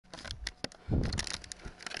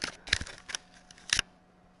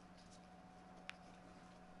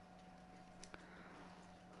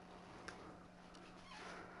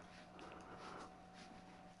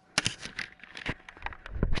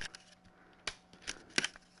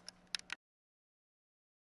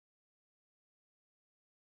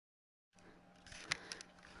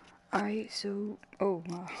Alright, so,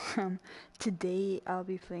 today I'll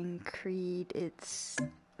be playing Creed. It's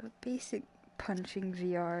a basic punching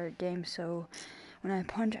VR game, so when I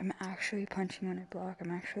punch, I'm actually punching. When I block, I'm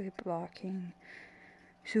actually blocking.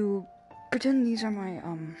 So, pretend these are my,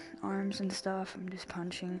 arms and stuff. I'm just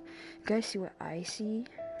punching. You guys see what I see?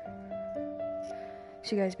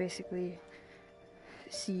 So you guys basically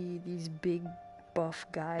see these big, buff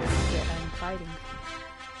guys that I'm fighting.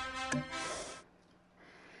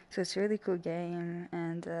 So it's a really cool game,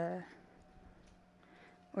 and we're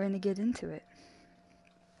gonna get into it.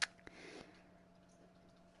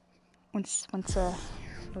 Once the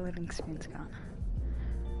loading screen's gone.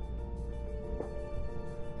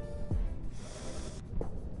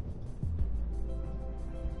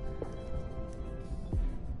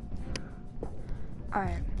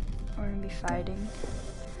 Alright, we're gonna be fighting.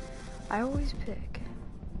 I always pick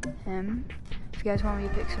him. If you guys want me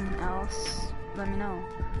to pick someone else, let me know.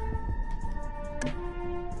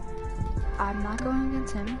 I'm not going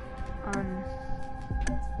against him on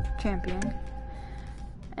champion,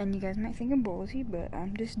 and you guys might think I'm ballsy, but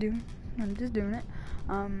I'm just doing it.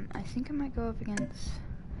 I think I might go up against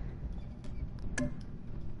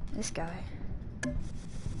this guy.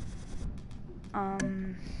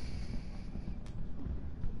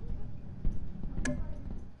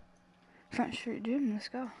 Front Street Gym, let's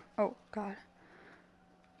go. Oh God.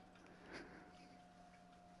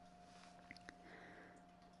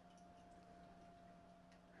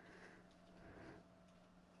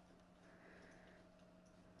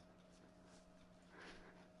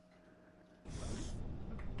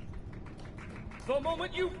 The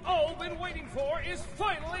moment you've all been waiting for is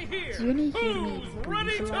finally here. So you're gonna hear me Who's ready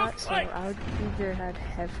breathe a to lot, so fight? I would either have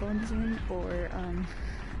headphones in or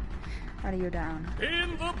audio down.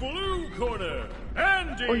 In the blue corner, Or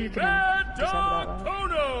Andy you can Mad just have it Dog out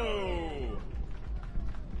Pono.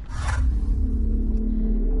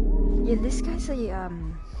 Yeah, this guy's a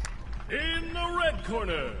In the red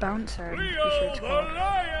corner, bouncer. I'm pretty Leo sure it's the called.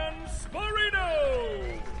 Lion Sparino.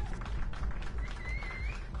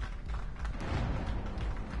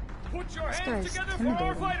 Put your This hands guy's together for our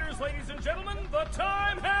intimidating. fighters, ladies and gentlemen. The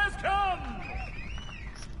time has come.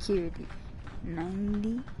 Security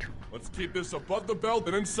 92. Let's keep this above the belt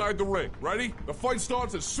and inside the ring. Ready? The fight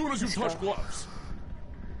starts as soon as you Let's touch go. gloves.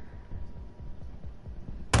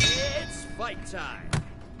 It's fight time.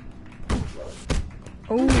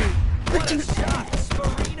 Oh, What a shot!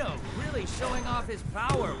 Sparino really showing off his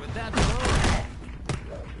power with that blow.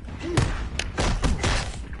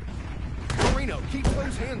 Sparino, keep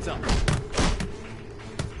those hands up.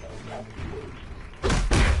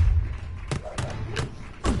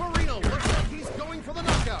 Sparino looks like he's going for the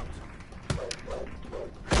knockout.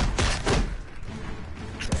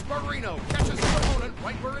 Sparino catches his opponent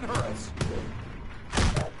right where it hurts.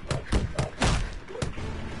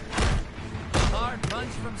 Hard punch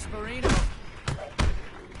from Sparino.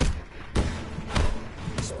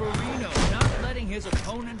 Sparino not letting his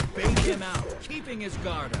opponent bait him out, keeping his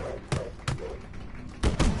guard up.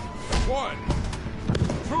 1,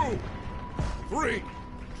 2, 3,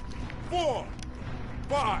 4,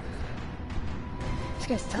 5. this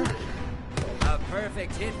guy's tough. A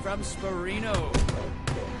perfect hit from Sparino.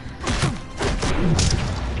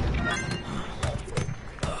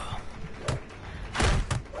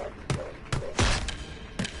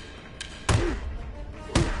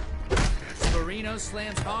 Sparino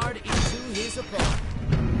slams hard into his opponent.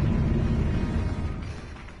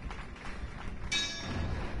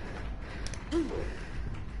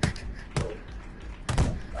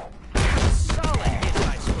 Solid hit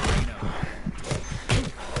by Sparino.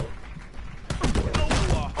 Oh,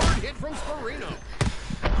 a hard hit from Sparino.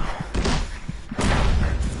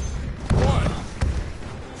 1,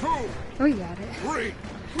 2, Oh, you got it. 3.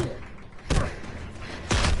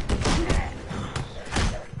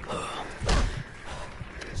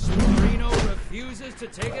 Sparino refuses to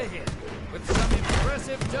take a hit, with some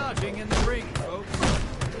impressive dodging in the ring, folks.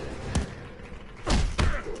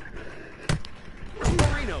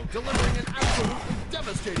 Sparino delivering an absolutely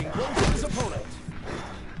devastating blow to his opponent.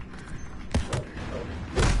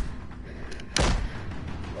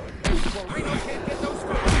 Sparino can't get those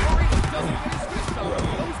fists. Sparino doesn't get his fist up.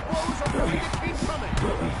 Those blows are going to keep coming.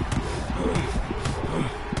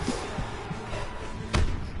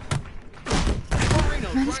 Sparino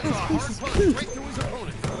Man, this tries Lands a hard punch right through his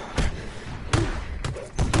opponent.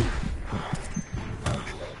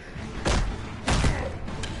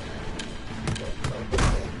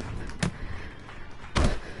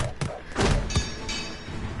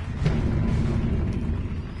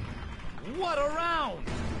 What a round!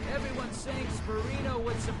 Everyone saying Sparino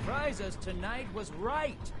would surprise us tonight was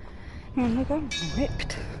right. Man, look, I'm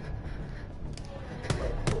ripped.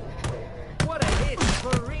 What a hit!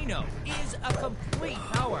 Sparino is a complete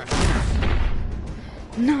powerhouse.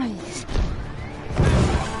 Nice.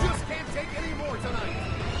 Just can't take any more tonight.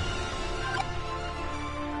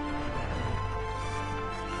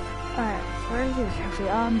 Alright, where is this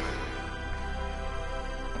trophy?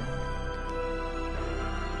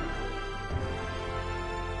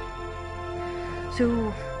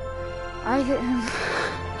 So, I hit him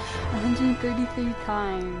 133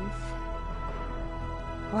 times.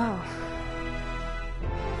 Wow.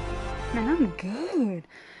 Man, I'm good.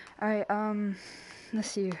 Alright,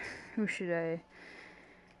 let's see. Who should I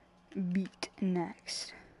beat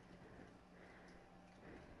next?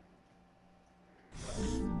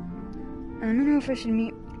 And let me know if I should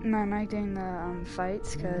mute my mic during the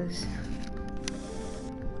fights, cause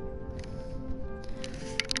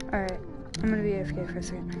alright, I'm gonna be AFK for a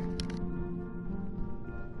second.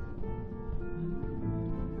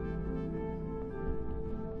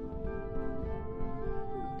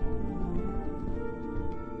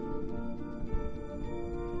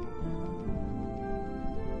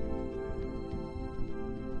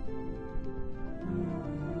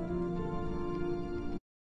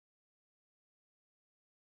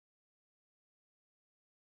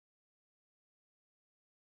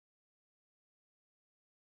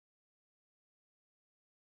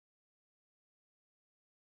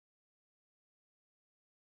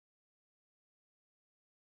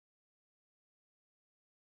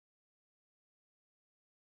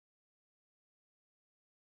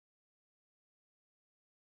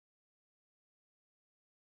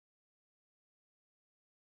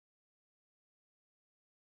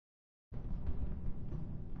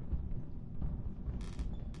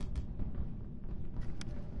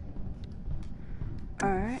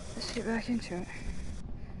 Alright, let's get back into it.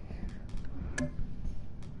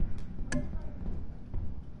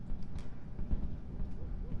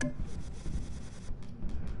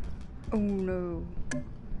 Oh no.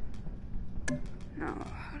 No,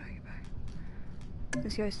 how do I get back?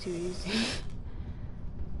 This guy's too easy.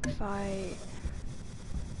 Fight.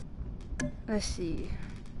 Let's see.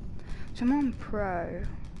 So I'm on pro.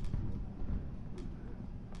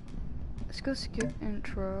 Let's go skip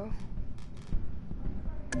intro.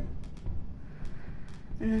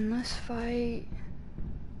 And then let's fight.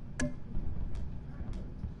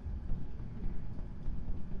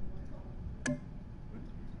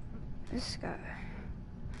 This guy.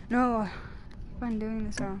 No, I'm doing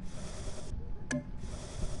this wrong.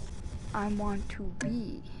 I want to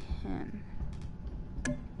be him.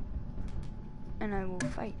 And I will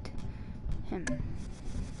fight him.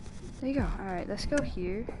 There you go. Alright, let's go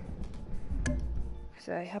here. Because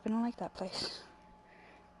I happen to like that place.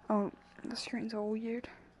 Oh, the screen's all weird.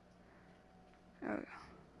 There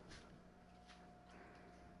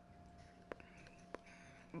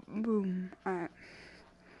we go. Boom. Alright.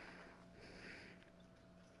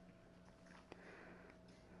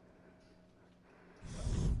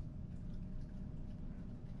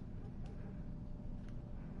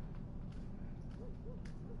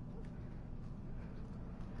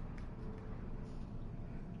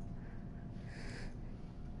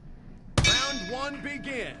 Round one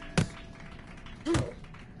begins.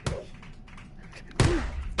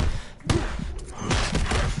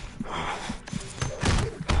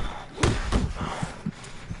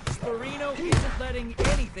 Sparino isn't letting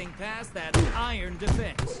anything past that iron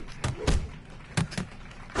defense.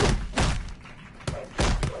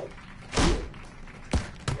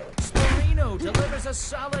 Sparino delivers a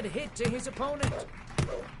solid hit to his opponent.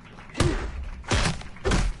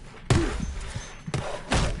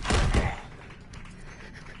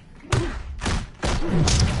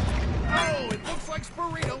 Oh, it looks like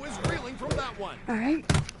Sparino is reeling from that one. Alright.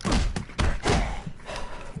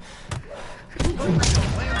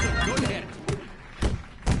 Sparino lands a good hit.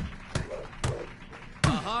 A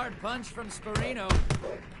hard punch from Sparino.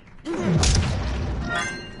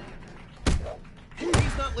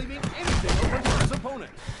 He's not leaving anything open for his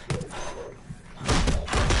opponent.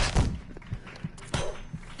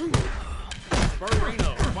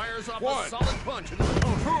 Sparino fires off a solid punch at his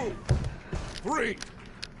opponent. 2, 3,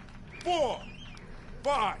 4,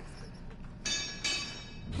 5.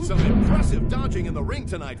 Some impressive dodging in the ring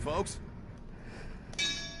tonight, folks.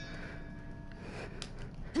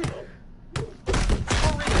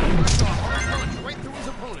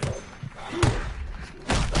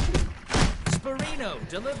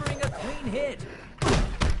 delivering a clean hit.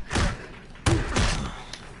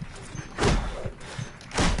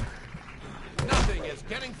 Nothing is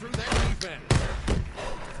getting through their defense.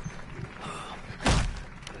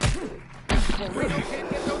 Sparino can't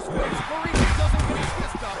get those strikes. Sparino doesn't get his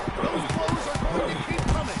fist up. Those blows are going to keep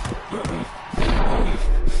coming.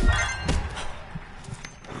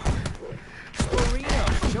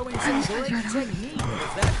 Sparino showing some great technique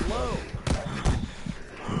with that blow.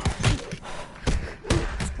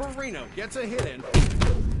 Sparino gets a hit in. 1,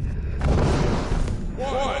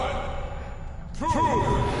 2.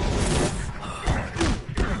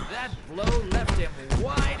 That blow left him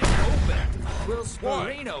wide open. Will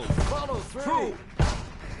Sparino follow through? 2,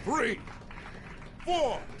 3,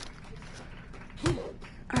 4.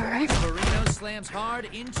 Alright. Sparino slams hard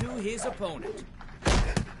into his opponent.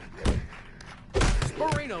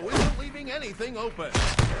 Sparino isn't leaving anything open.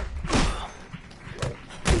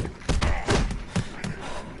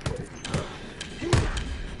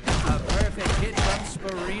 A perfect hit from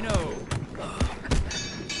Sparino.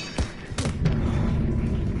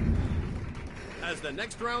 As the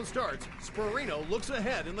next round starts, Sparino looks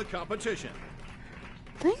ahead in the competition.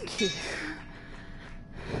 Thank you.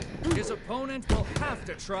 His opponent will have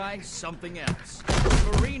to try something else.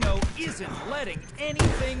 Sparino isn't letting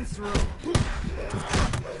anything through.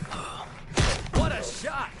 What a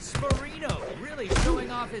shot! Sparino really showing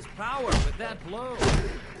off his power with that blow.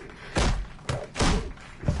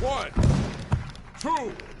 1,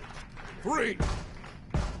 2, 3,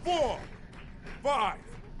 4, 5,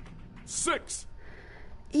 6.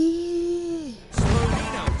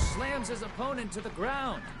 Sparino slams his opponent to the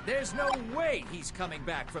ground. There's no way he's coming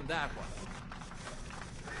back from that one.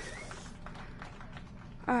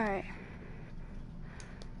 Alright.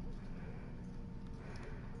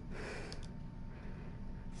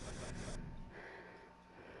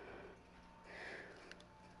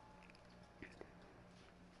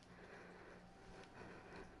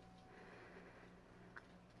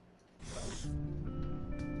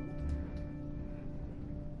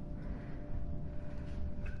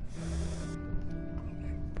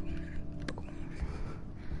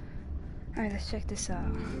 Alright, let's check this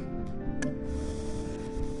out.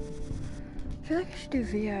 I feel like I should do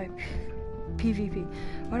VIP. PvP.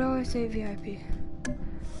 Why do I always say VIP?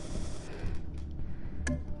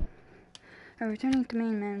 Alright, returning to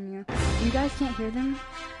main menu. You guys can't hear them,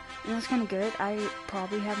 and that's kind of good. I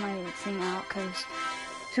probably have my thing out, because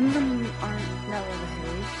some of them aren't that well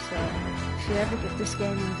behaved, so if you ever get this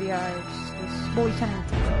game in VR, it's well, you kind of have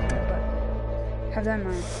to do it, but have that in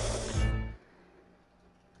mind.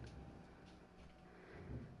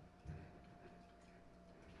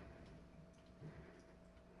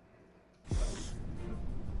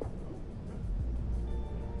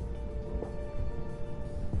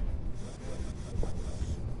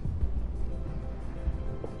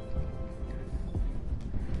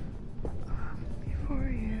 Before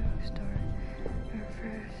you start your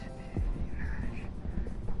first match.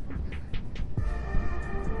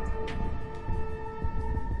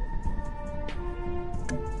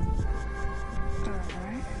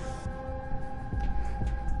 Alright.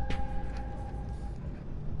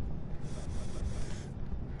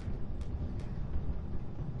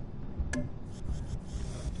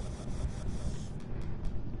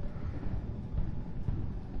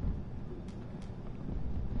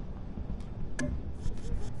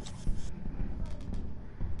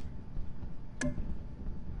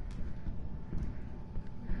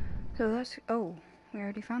 So that's, oh, we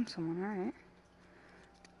already found someone, alright.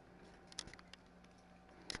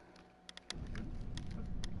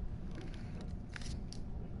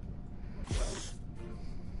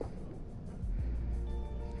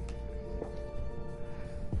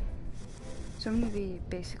 So I'm gonna be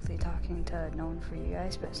basically talking to no one for you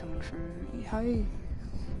guys, but someone from me. Hi.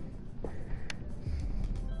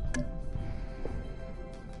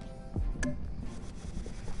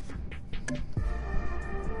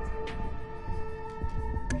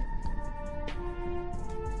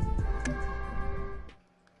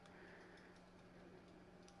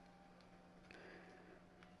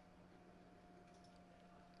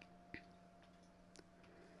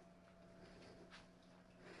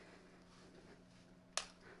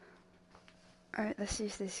 Alright, let's see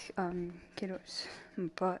if this kid was,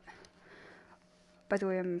 but by the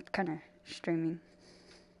way, I'm kind of streaming.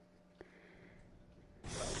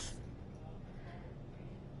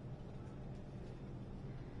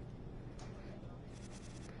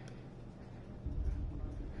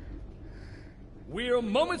 We're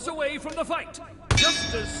moments away from the fight.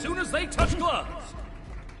 Just as soon as they touch gloves.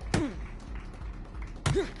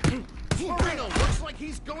 Sparino looks like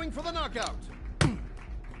he's going for the knockout.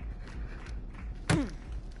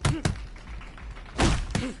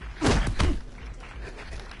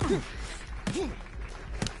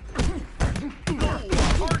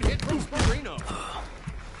 Hard hit from Sparino.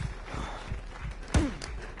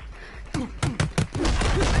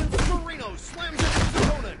 And Sparino slams into his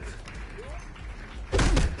opponent.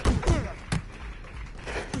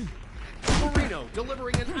 Sparino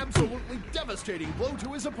delivering an absolutely devastating blow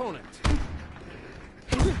to his opponent.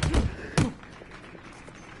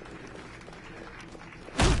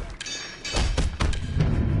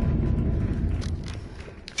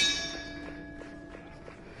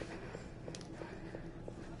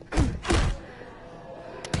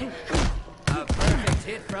 A perfect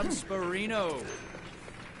hit from Sparino.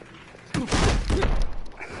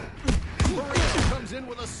 Sparino comes in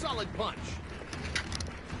with a solid punch.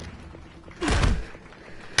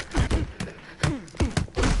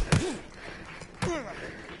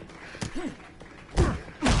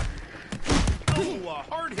 Oh, a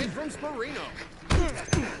hard hit from Sparino.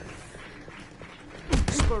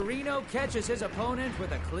 Sparino catches his opponent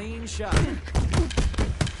with a clean shot.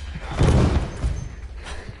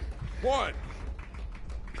 1,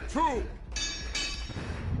 2.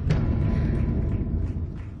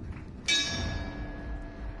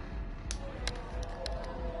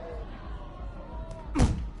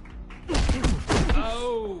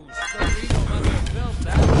 Oh, Sparino must have felt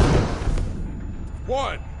that.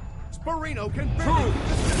 1, Sparino can barely keep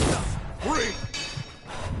his fist up. 3.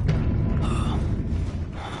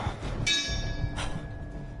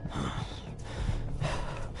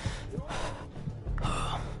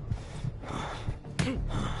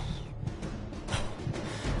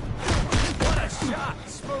 What a shot!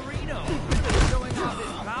 Sparino really showing off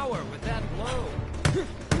his power with that blow.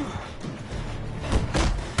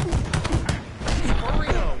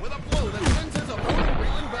 Sparino with a blow that sends his opponent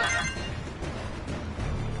reeling back.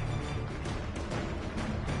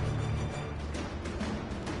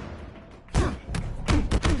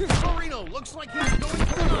 Sparino looks like he's going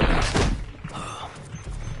for the knockout.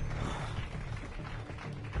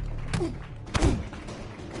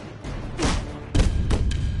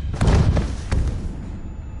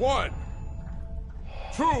 1,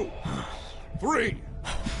 2, 3,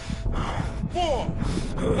 4,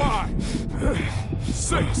 5,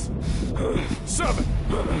 6, 7,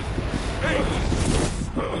 8,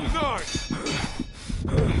 9.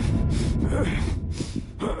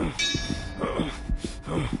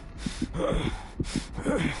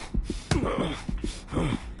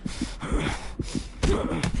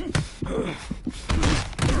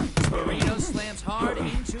 Sparino slams hard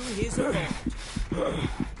into his opponent.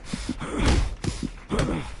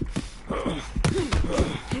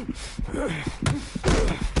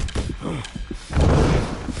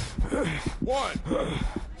 1,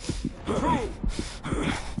 2,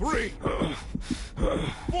 3,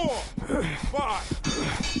 4, 5.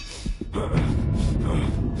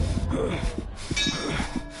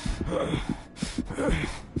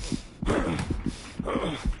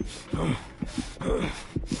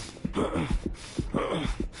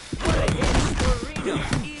 What a hit! Sparino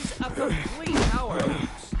is a complete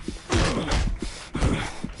powerhouse.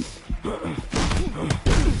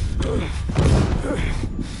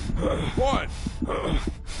 1,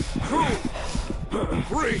 2,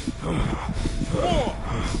 3, 4,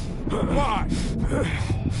 5,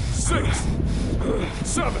 6,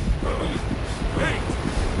 7, 8,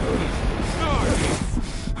 9,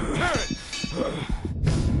 10.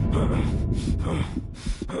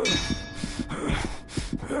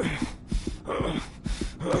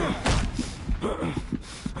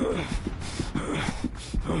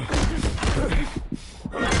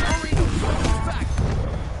 Sparino strikes back.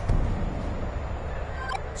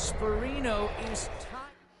 Sparino is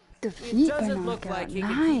tired. It Defeat by doesn't look knockout. like he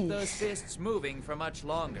can keep those Nice. fists moving for much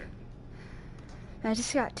longer. I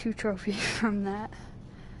just got 2 trophies from that.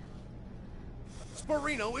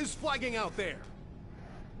 Sparino is flagging out there.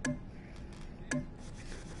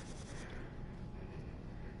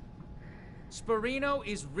 Sparino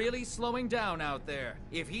is really slowing down out there.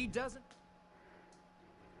 If he doesn't...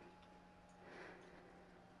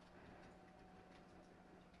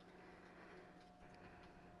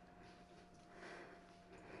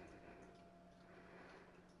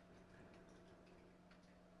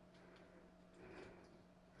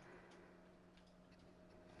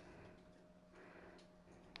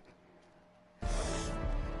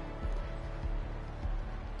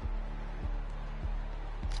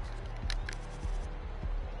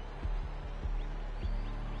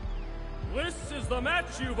 This is the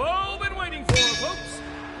match you've all been waiting for, folks.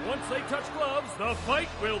 Once they touch gloves, the fight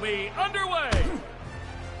will be underway.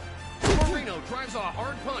 Sparino drives a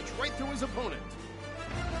hard punch right through his opponent.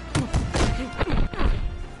 A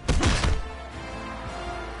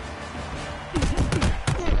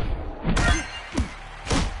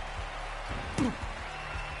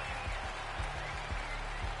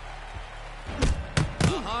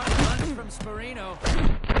hard punch from Sparino.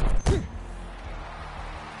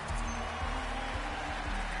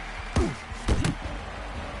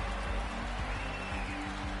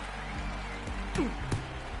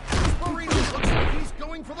 Sparino looks like he's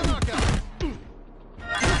going for the knockout.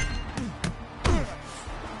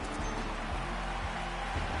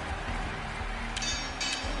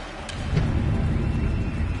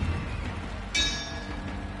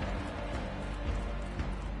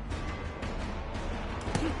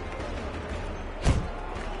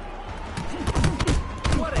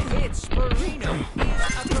 What a hit! Sparino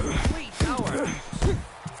is a complete powerhouse.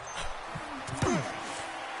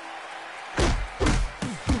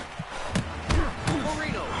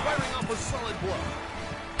 Sparino firing off a solid blow.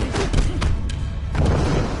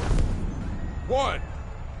 1,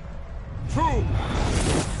 2,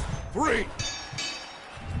 3.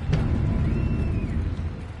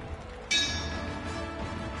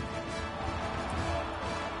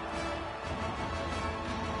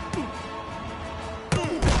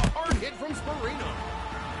 A hard hit from Sparino.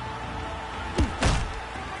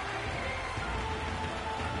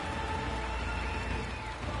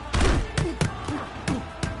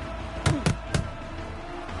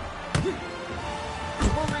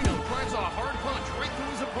 Sparino drives a hard punch right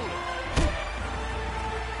through his opponent.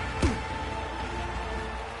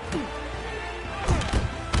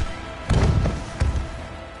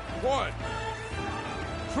 One,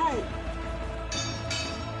 two.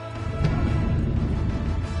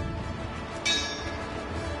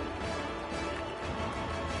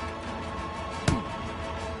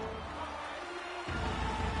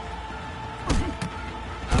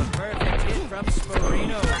 A perfect hit from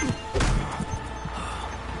Sparino.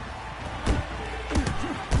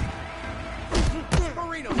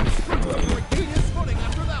 Sparino is struggling to regain his footing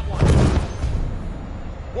after that one.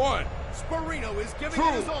 1, Sparino is giving Two.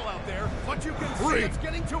 it his all out there, but you can see Three. it's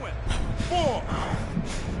getting to him. 4,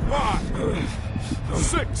 5,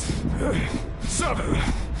 6, 7, 8,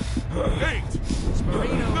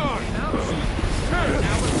 Sparino 9, out. 10.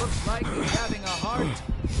 Now it looks like he's having a heart.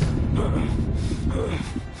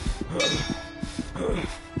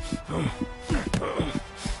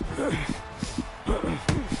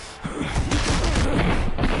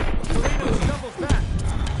 Sparino stumbles back.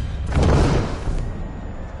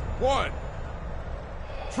 1,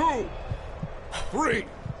 2, 3,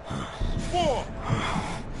 4,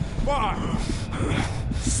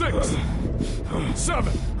 5, 6,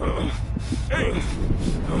 7, 8,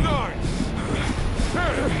 9,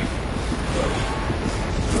 10.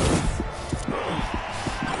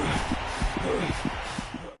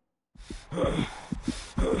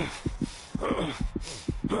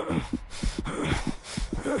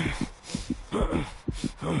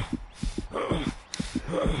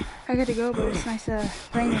 I gotta go, but it's nice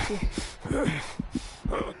playing with you.